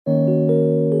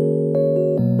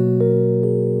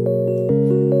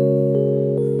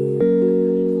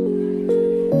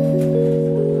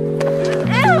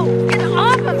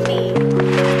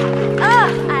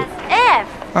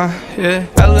Yeah.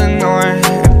 Eleanor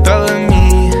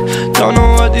Bellami, don't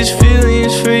know what these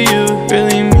feelings for you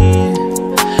really mean.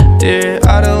 Dear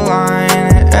Adeline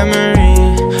and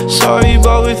Emery, sorry,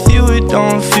 but with you it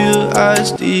don't feel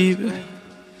as deep.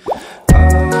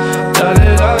 Da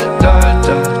da da da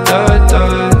da da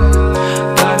da.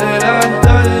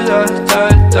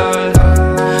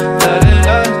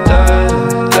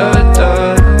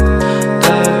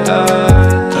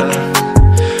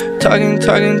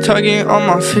 Tugging on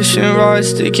my fishing rod,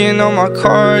 sticking on my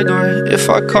car door. If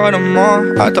I caught them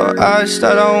all, I thought Ash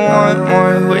that I want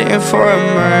more. Waiting for a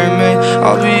mermaid,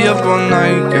 I'll be up all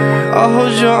night, girl. I'll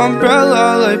hold your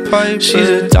umbrella like pipe. She's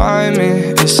a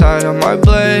diamond inside of my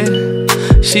blade.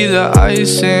 She the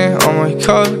icing on my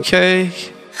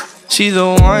cupcake. She the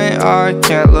one I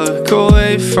can't look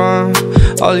away from.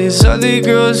 All these other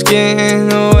girls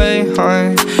getting away,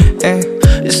 hun. And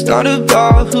it's not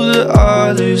about who the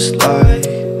others like.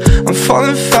 I'm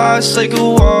falling fast like a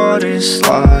water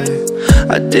slide.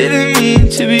 I didn't mean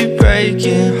to be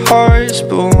breaking hearts,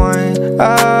 but one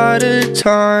at a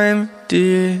time,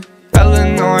 dear.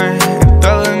 Eleanor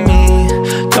Bellami,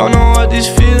 don't know what these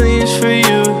feelings for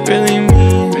you really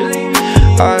mean.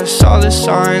 I saw the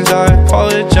signs, I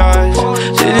apologize.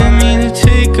 Didn't mean to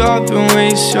take up and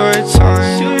waste your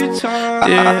time.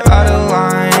 Dear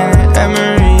Adeline and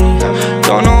Emery,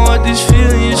 don't know what these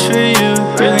feelings for you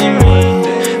really mean.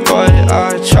 But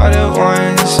I tried it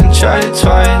once and tried it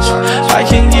twice. I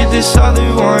can't get this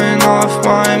other one off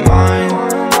my mind.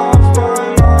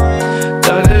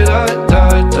 Da da da da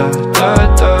da da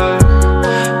da.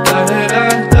 Da da da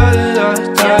da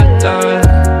da da.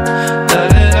 Da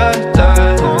da da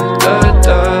da da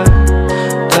da.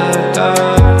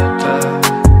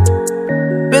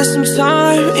 Been some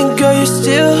time and girl you're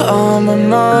still on my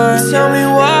mind. Tell me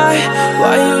why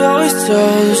you always tell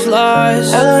those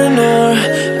lies. Eleanor,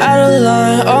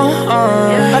 Adeline,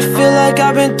 I feel like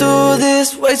I've been through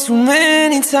this way too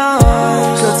many times.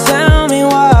 So tell me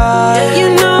why. You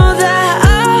know that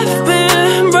I've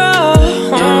been wrong.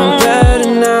 You know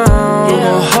better now. You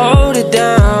gon' hold it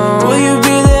down. Will you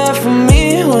be there for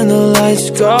me when the lights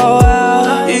go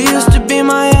out? You used to be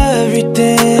my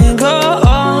everything.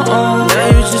 Now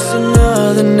you're just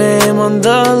another name on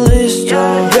the list.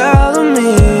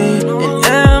 Bellami and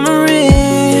Emery.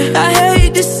 I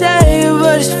hate to say it,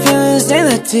 but these feelings ain't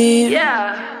that deep.